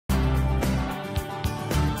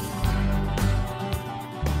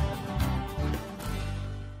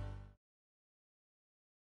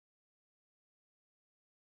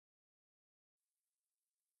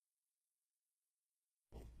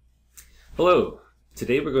Hello!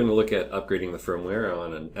 Today we're going to look at upgrading the firmware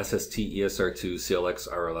on an SST-ESR2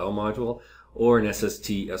 CLX-RLL module or an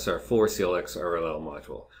SST-ESR4-CLX-RLL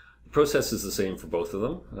module. The process is the same for both of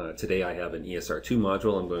them. Today I have an ESR2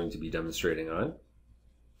 module I'm going to be demonstrating on.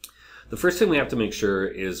 The first thing we have to make sure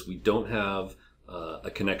is we don't have a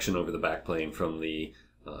connection over the backplane from the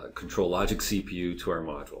control logic CPU to our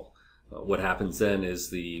module. What happens then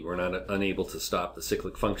is we're not unable to stop the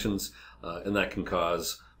cyclic functions, and that can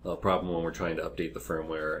cause a problem when we're trying to update the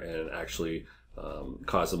firmware and actually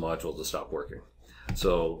cause the module to stop working.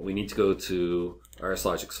 So we need to go to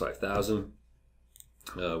RSLogix 5000.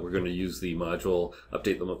 We're going to use the module,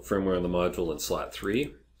 update the firmware on the module in slot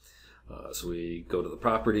 3. So we go to the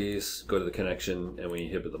properties, go to the connection, and we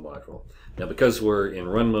inhibit the module. Now because we're in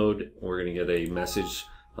run mode, we're going to get a message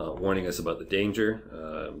warning us about the danger.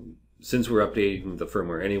 Since we're updating the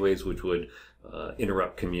firmware anyways, which would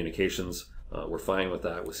interrupt communications, we're fine with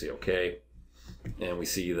that. We say OK, and we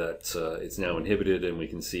see that it's now inhibited, and we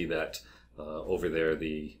can see that over there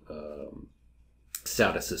the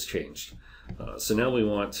status has changed. So now we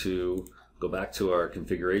want to go back to our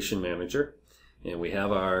configuration manager, and we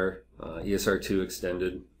have our ESR2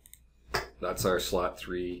 extended. That's our slot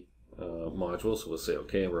 3 module, so we'll say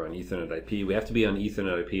OK. We're on Ethernet IP. We have to be on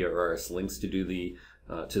Ethernet IP or RS links to do the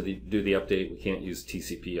update. We can't use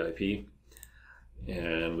TCP IP.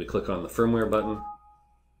 And we click on the firmware button,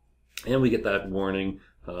 and we get that warning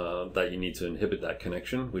that you need to inhibit that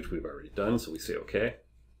connection, which we've already done, so we say OK.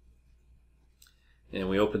 And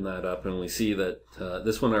we open that up, and we see that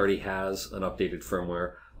this one already has an updated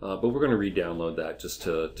firmware, but we're going to re-download that just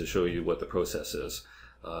to show you what the process is.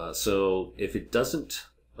 So if it doesn't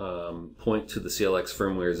point to the CLX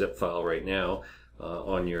firmware zip file right now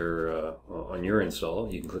on your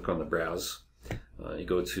install, you can click on the browse. You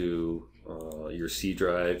go to your C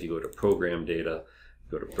drive, you go to program data,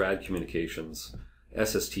 you go to Brad communications,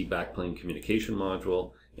 SST backplane communication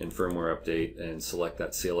module, and firmware update, and select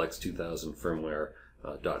that CLX 2000 firmware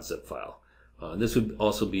 .zip file. This would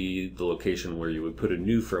also be the location where you would put a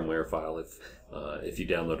new firmware file if you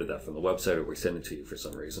downloaded that from the website or we send it to you for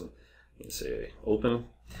some reason. You say open,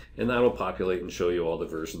 and that'll populate and show you all the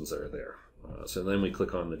versions that are there. So then we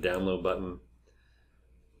click on the download button,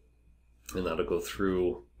 and that'll go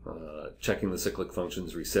through checking the cyclic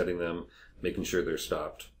functions, resetting them, making sure they're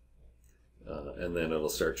stopped, and then it'll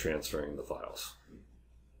start transferring the files.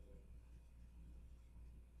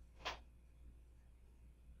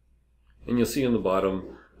 And you'll see in the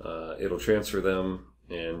bottom, it'll transfer them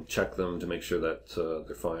and check them to make sure that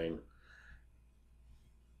they're fine.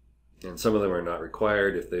 And some of them are not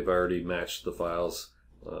required. If they've already matched the files,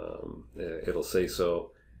 it'll say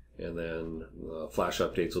so. And then flash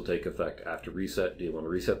updates will take effect after reset. Do you want to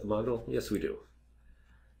reset the module? Yes, we do.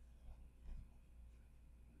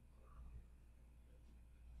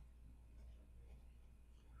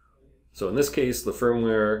 So in this case, the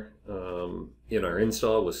firmware in our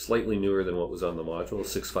install was slightly newer than what was on the module.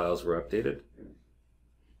 6 files were updated.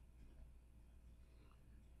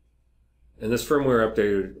 And this firmware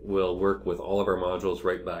update will work with all of our modules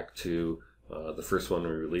right back to the first one we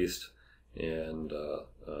released, and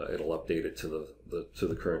it'll update it to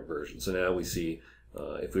the current version. So now we see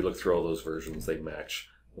if we look through all those versions, they match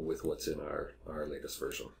with what's in our latest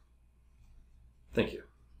version. Thank you.